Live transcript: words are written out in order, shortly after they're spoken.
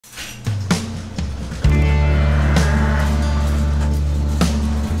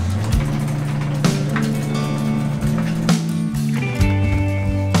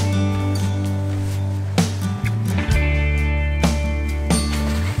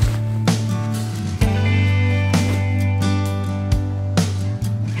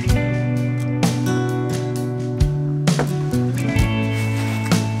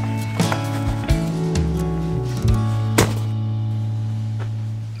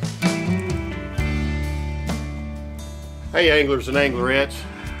Hey anglers and anglerettes,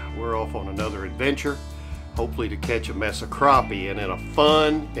 we're off on another adventure, hopefully to catch a mess of crappie, and in a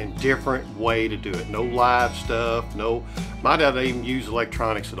fun and different way to do it. No live stuff, might not even use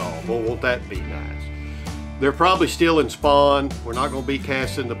electronics at all. Well, won't that be nice? They're probably still in spawn. We're not going to be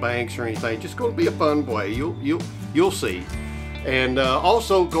casting the banks or anything. Just going to be a fun way. You'll see. And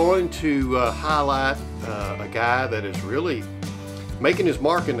also going to highlight a guy that is really making his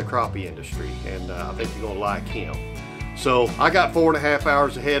mark in the crappie industry, and I think you're going to like him. So I got 4.5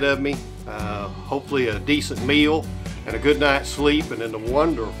 hours ahead of me, hopefully a decent meal and a good night's sleep, and in the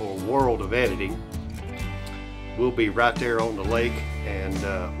wonderful world of editing, we'll be right there on the lake, and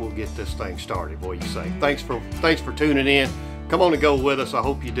we'll get this thing started. What do you say? Thanks for tuning in. Come on and go with us. I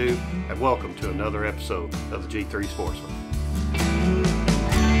hope you do, and welcome to another episode of the G3 Sportsman.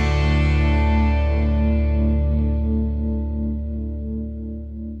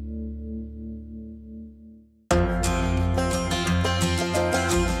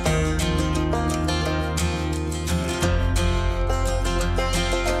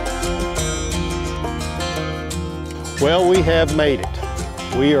 Well, we have made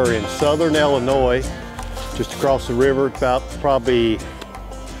it. We are in southern Illinois, just across the river, about probably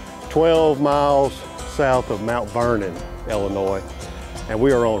 12 miles south of Mount Vernon, Illinois. And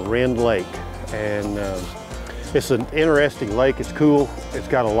we are on Rend Lake. And it's an interesting lake. It's cool. It's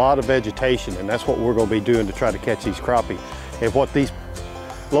got a lot of vegetation, and that's what we're going to be doing to try to catch these crappie, and what these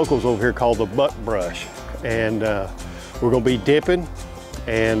locals over here call the buckbrush. And we're going to be dipping,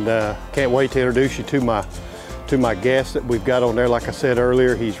 and can't wait to introduce you to my guest that we've got on there. Like I said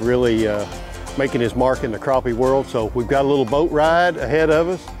earlier, he's really making his mark in the crappie world. So we've got a little boat ride ahead of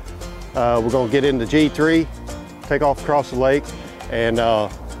us. We're going to get into G3, take off across the lake, and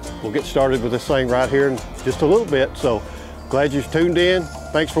we'll get started with this thing right here in just a little bit. So glad you've tuned in.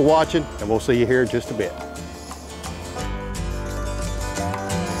 Thanks for watching, and we'll see you here in just a bit.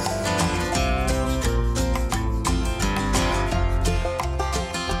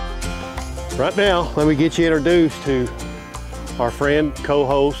 Right now, let me get you introduced to our friend,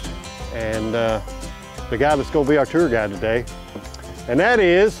 co-host, and the guy that's going to be our tour guide today. And that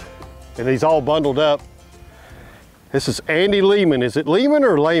is, and he's all bundled up, this is Andy Lehman. Is it Lehman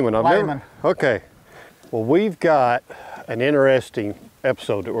or Lehman? Lehman. Okay. Well, we've got an interesting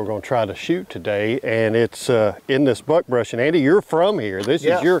episode that we're going to try to shoot today, and it's in this buckbrush. And Andy, you're from here. This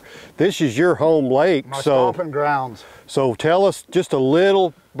is your home lake. My stomping grounds. So tell us just a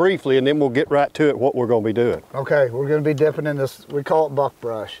little briefly, and then we'll get right to it, what we're going to be doing. Okay, we're going to be dipping in this, we call it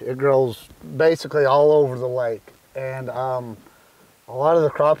buckbrush. It grows basically all over the lake, and a lot of the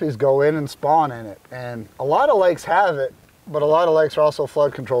crappies go in and spawn in it. And a lot of lakes have it, but a lot of lakes are also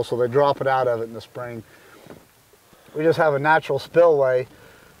flood control, so they drop it out of it in the spring. We just have a natural spillway,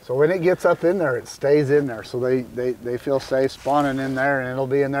 so when it gets up in there, it stays in there. So they feel safe spawning in there, and it'll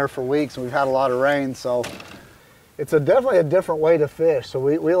be in there for weeks. And we've had a lot of rain, so it's definitely a different way to fish. So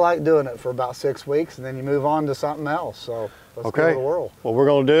we like doing it for about 6 weeks, and then you move on to something else. So let's give it a whirl. Well, we're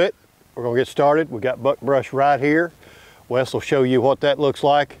going to do it. We're going to get started. We got buckbrush right here. Wes will show you what that looks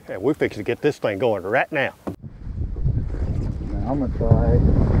like, and we're fixing to get this thing going right now. Now I'm going to try.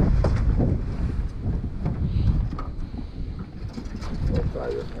 We'll try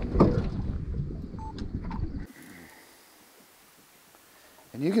this one here.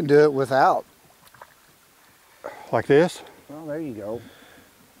 And you can do it without. Like this? Well, there you go.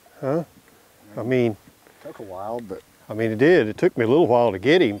 Huh? I mean, it took a while, but I mean, it did. It took me a little while to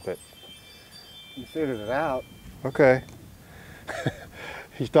get him, but you figured it out. Okay.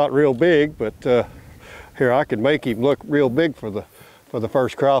 He's not real big, but here, I can make him look real big for the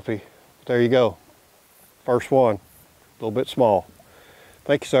first crappie. There you go. First one. A little bit small.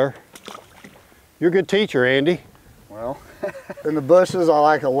 Thank you, sir. You're a good teacher, Andy. Well, in the bushes, I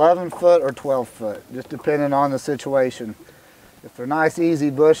like 11 foot or 12 foot, just depending on the situation. If they're nice, easy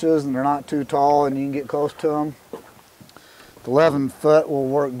bushes and they're not too tall and you can get close to them, 11 foot will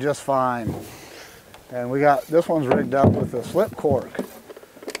work just fine. And we got, this one's rigged up with a slip cork.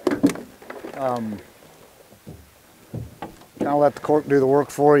 Kind of let the cork do the work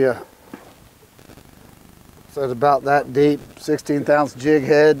for you. So it's about that deep, 16th ounce jig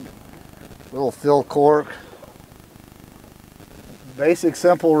head, little fill cork. Basic,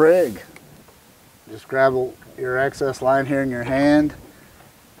 simple rig. Just grab your excess line here in your hand,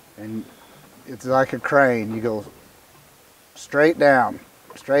 and it's like a crane. You go straight down,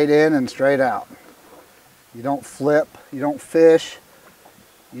 straight in and straight out. You don't flip, you don't fish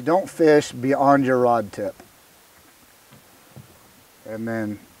beyond your rod tip. And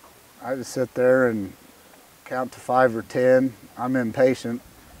then I just sit there and count to 5 or 10. I'm impatient.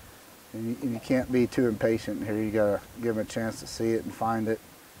 And you can't be too impatient here. You gotta give them a chance to see it and find it.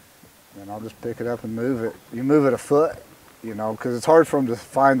 And I'll just pick it up and move it. You move it a foot, you know, because it's hard for them to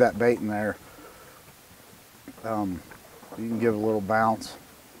find that bait in there. You can give it a little bounce.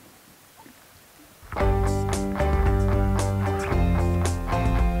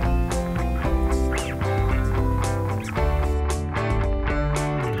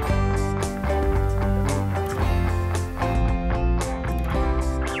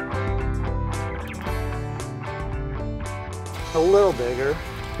 A little bigger.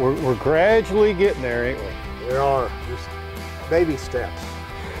 We're gradually getting there, ain't we? There are just baby steps.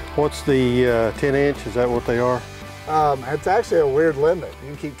 What's the 10 inch? Is that what they are? It's actually a weird limit.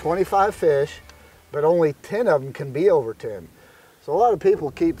 You can keep 25 fish, but only 10 of them can be over 10. So a lot of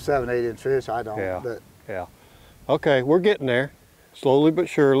people keep 7, 8 inch fish. I don't. Yeah. But yeah. Okay, we're getting there, slowly but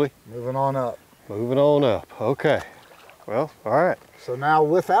surely. Moving on up. Moving on up. Okay. Well, all right. So now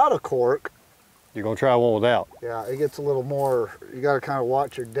without a cork, you're gonna try one without. Yeah, it gets a little more. You got to kind of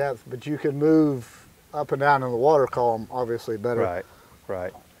watch your depth, but you can move up and down in the water column, obviously better. Right.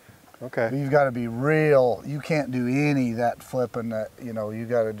 Right. Okay. But you've got to be real. You can't do any of that flipping. That you know, you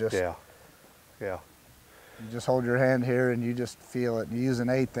got to just. Yeah. Yeah. You just hold your hand here and you just feel it. You use an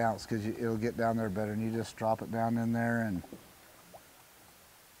 1/8 ounce because it'll get down there better, and you just drop it down in there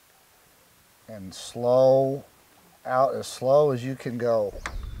and slow out as slow as you can go.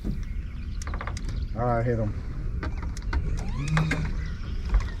 All right, hit them.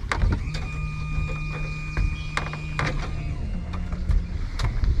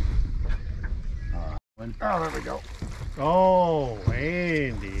 Oh, there we go. Oh,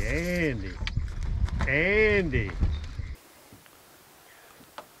 Andy.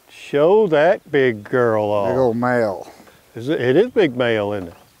 Show that big girl off. Big old male. It is big male, isn't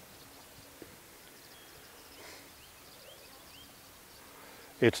it?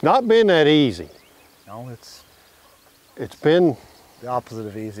 It's not been that easy. No, It's been the opposite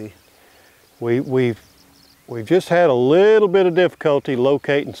of easy. We've just had a little bit of difficulty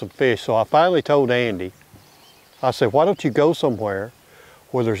locating some fish, so I finally told Andy, I said, why don't you go somewhere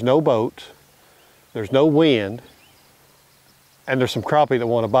where there's no boats, there's no wind, and there's some crappie that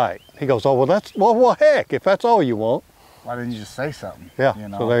want to bite. He goes, oh, well, heck, if that's all you want. Why didn't you just say something? Yeah, you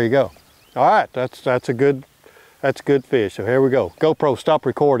know? So there you go. All right, that's a good fish. So here we go. GoPro, stop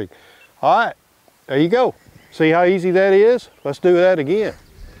recording. All right, there you go. See how easy that is? Let's do that again.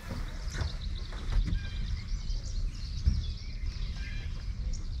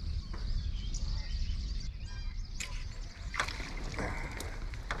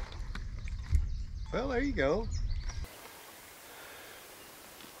 Well, there you go.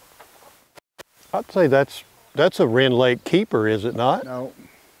 I'd say that's a Rend Lake keeper, is it not? No.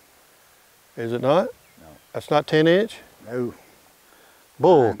 Is it not? No. That's not 10 inch? No.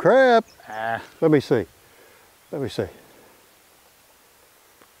 Bull crap. Ah. Let me see. Let me see.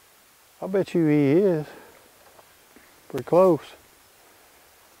 I bet you he is. Pretty close.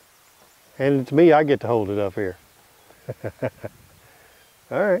 And to me, I get to hold it up here.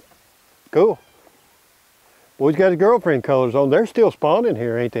 All right. Cool. Boy's got his girlfriend colors on. They're still spawning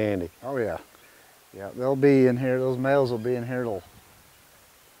here, ain't they, Andy? Oh, yeah. Yeah, they'll be in here. Those males will be in here till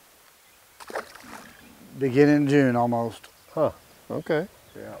beginning in June almost. Huh. Okay.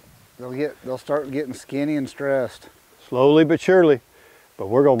 Yeah. They'll start getting skinny and stressed. Slowly but surely. But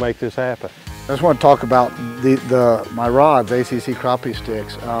we're gonna make this happen. I just want to talk about my rods, ACC Crappie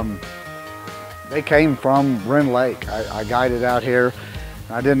Stix. They came from Rend Lake. I guided out here.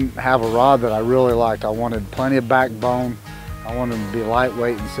 I didn't have a rod that I really liked. I wanted plenty of backbone. I wanted them to be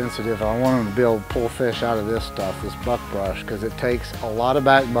lightweight and sensitive. I wanted them to be able to pull fish out of this stuff, this buckbrush, because it takes a lot of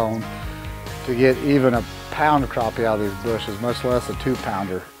backbone to get even a pound crappie out of these bushes, much less a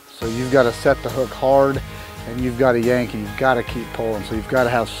 2-pounder. So you've got to set the hook hard and you've got to yank and you've got to keep pulling. So you've got to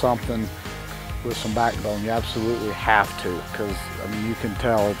have something with some backbone. You absolutely have to, because I mean, you can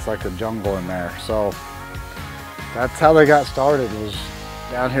tell it's like a jungle in there. So that's how they got started, was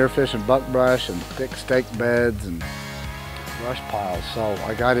down here fishing buckbrush and thick stake beds and brush piles. So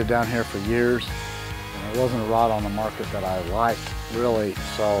I guided down here for years, and there wasn't a rod on the market that I liked really.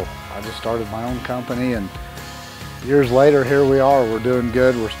 So I just started my own company, and years later, here we are. We're doing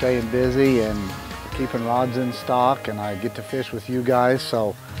good. We're staying busy and keeping rods in stock, and I get to fish with you guys.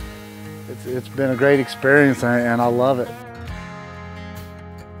 So it's been a great experience, and I love it.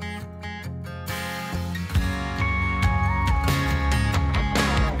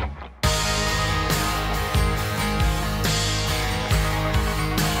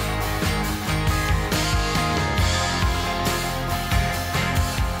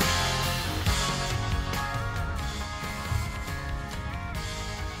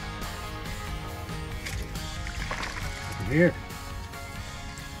 here.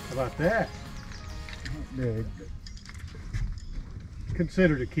 How about that? Not big.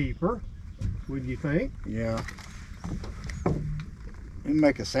 Considered a keeper, wouldn't you think? Yeah. We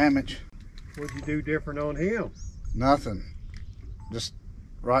make a sandwich. What'd you do different on him? Nothing. Just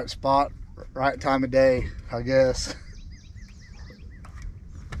right spot, right time of day, I guess.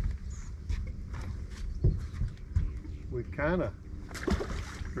 We kind of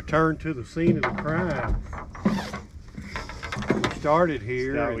returned to the scene of the crime. We started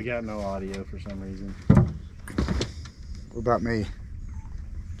here. Scott, we got no audio for some reason. What about me?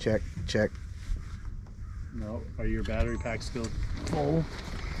 Check, check. No. Are your battery packs still full?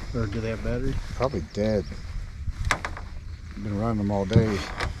 Or do they have battery? Probably dead. Been running them all day.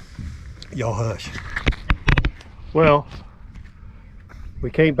 Y'all hush. Well, we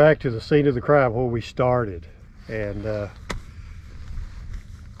came back to the scene of the crime where we started, and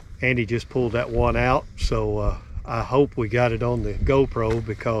Andy just pulled that one out, so I hope we got it on the GoPro,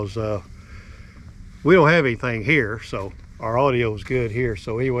 because we don't have anything here, so our audio is good here.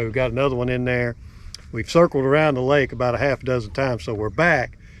 So anyway, we've got another one in there. We've circled around the lake about a half dozen times, so we're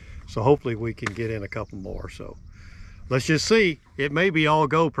back. So hopefully we can get in a couple more. So let's just see. It may be all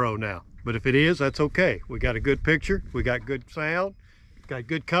GoPro now, but if it is, that's okay. We got a good picture, we got good sound, got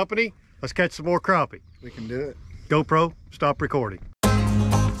good company. Let's catch some more crappie. We can do it. GoPro, stop recording.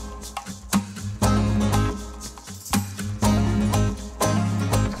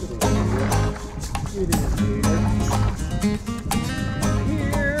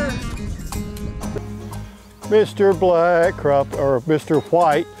 Mr. Black Crop, or Mr.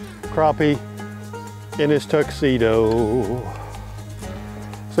 White Crappie in his tuxedo.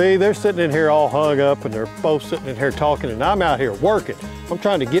 See, they're sitting in here all hung up, and they're both sitting in here talking, and I'm out here working. I'm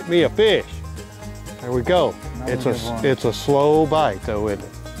trying to get me a fish. There we go. It's a slow bite though, isn't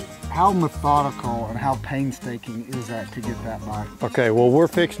it? How methodical and how painstaking is that to get that bite? Okay, well, we're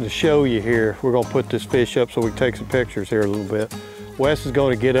fixing to show you here. We're gonna put this fish up so we can take some pictures here a little bit. Wes is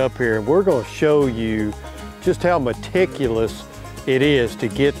gonna get up here and we're gonna show you just how meticulous it is to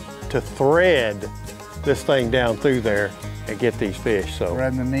get to thread this thing down through there and get these fish. So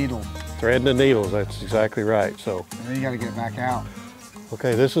Threading the needle. Threading the needles, that's exactly right. So And then you gotta get it back out.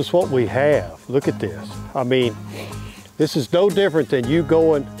 okay, this is what we have. Look at this. I mean, this is no different than you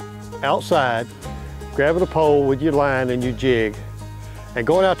going outside, grabbing a pole with your line and your jig, and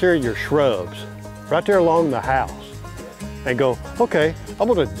going out there in your shrubs, right there along the house, and go, okay, I'm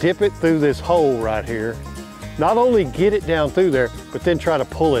gonna dip it through this hole right here. Not only get it down through there, but then try to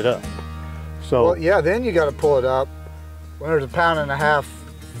pull it up. So Well, yeah, then you gotta pull it up when there's a 1.5 pound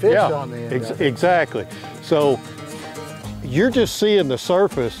fish yeah, on the end of it. exactly. So you're just seeing the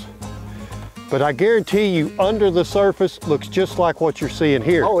surface, but I guarantee you under the surface looks just like what you're seeing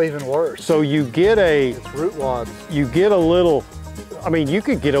here. Oh, even worse. So you get It's root wads. you get a little, I mean, you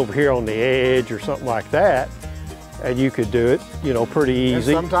could get over here on the edge or something like that, and you could do it, you know, pretty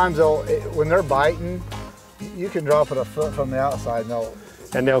easy. And sometimes when they're biting, you can drop it a foot from the outside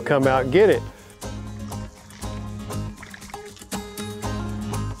And they'll come out and get it.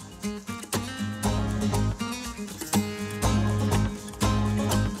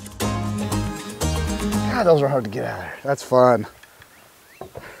 God, those are hard to get out of there. That's fun.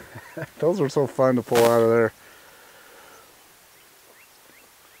 Those are so fun to pull out of there.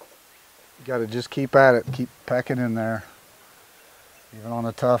 You gotta just keep at it, keep pecking in there, even on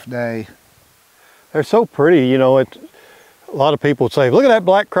a tough day. They're so pretty, you know. A lot of people would say, look at that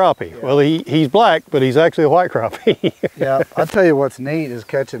black crappie. Yeah. Well, he's black, but he's actually a white crappie. Yeah, I'll tell you what's neat is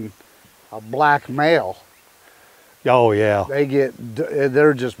catching a black male. Oh yeah.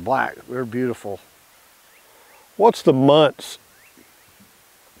 They're just black. They're beautiful. What's the months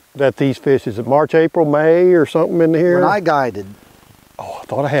that these fish, is it March, April, May or something in here? When I guided, Oh, I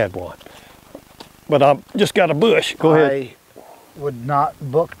thought I had one. But I just got a bush. Go ahead. I would not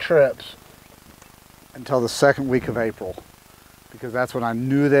book trips until the 2nd week of April, because that's when I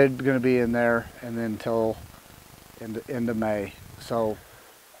knew they're going to be in there, and then until end of May. So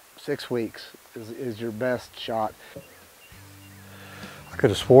 6 weeks is your best shot. I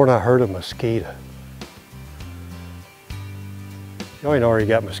could have sworn I heard a mosquito. You ain't already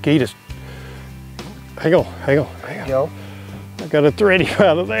got mosquitoes. Hang on. There you go. I got to thread him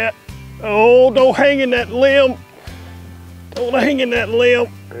out of that. Oh, don't hang in that limb. Don't hang in that limb.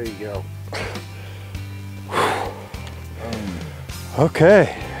 There you go.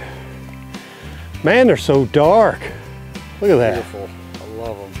 Okay. Man, they're so dark. Look at that. Beautiful. I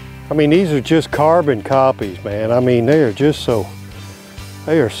love them. I mean, these are just carbon copies, man. I mean, they are just so,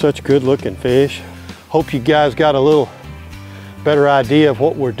 they are such good looking fish. Hope you guys got a little better idea of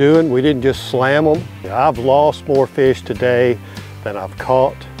what we're doing. We didn't just slam them. I've lost more fish today than I've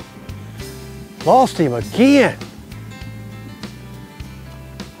caught. Lost him again.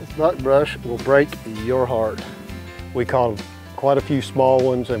 This buckbrush will break your heart. We caught quite a few small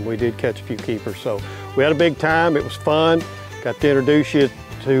ones, and we did catch a few keepers. So we had a big time. It was fun. Got to introduce you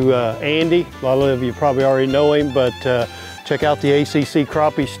to Andy. A lot of you probably already know him, but check out the ACC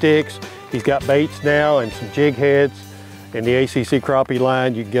Crappie Stix. He's got baits now and some jig heads in the ACC Crappie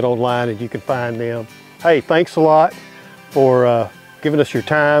line. You can get online and you can find them. Hey, thanks a lot for giving us your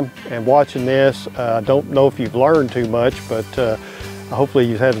time and watching this. I don't know if you've learned too much, but hopefully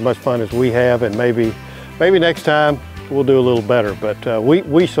you've had as much fun as we have, and maybe next time we'll do a little better, but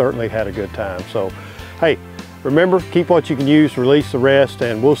we certainly had a good time. So, hey, remember, keep what you can use, release the rest,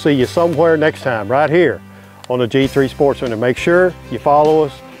 and we'll see you somewhere next time right here on the G3 Sportsman. And make sure you follow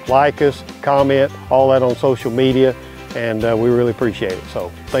us, like us, comment, all that on social media, and we really appreciate it. So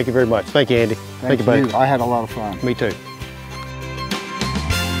thank you very much. Thank you, Andy. Thank you, buddy. I had a lot of fun. Me too.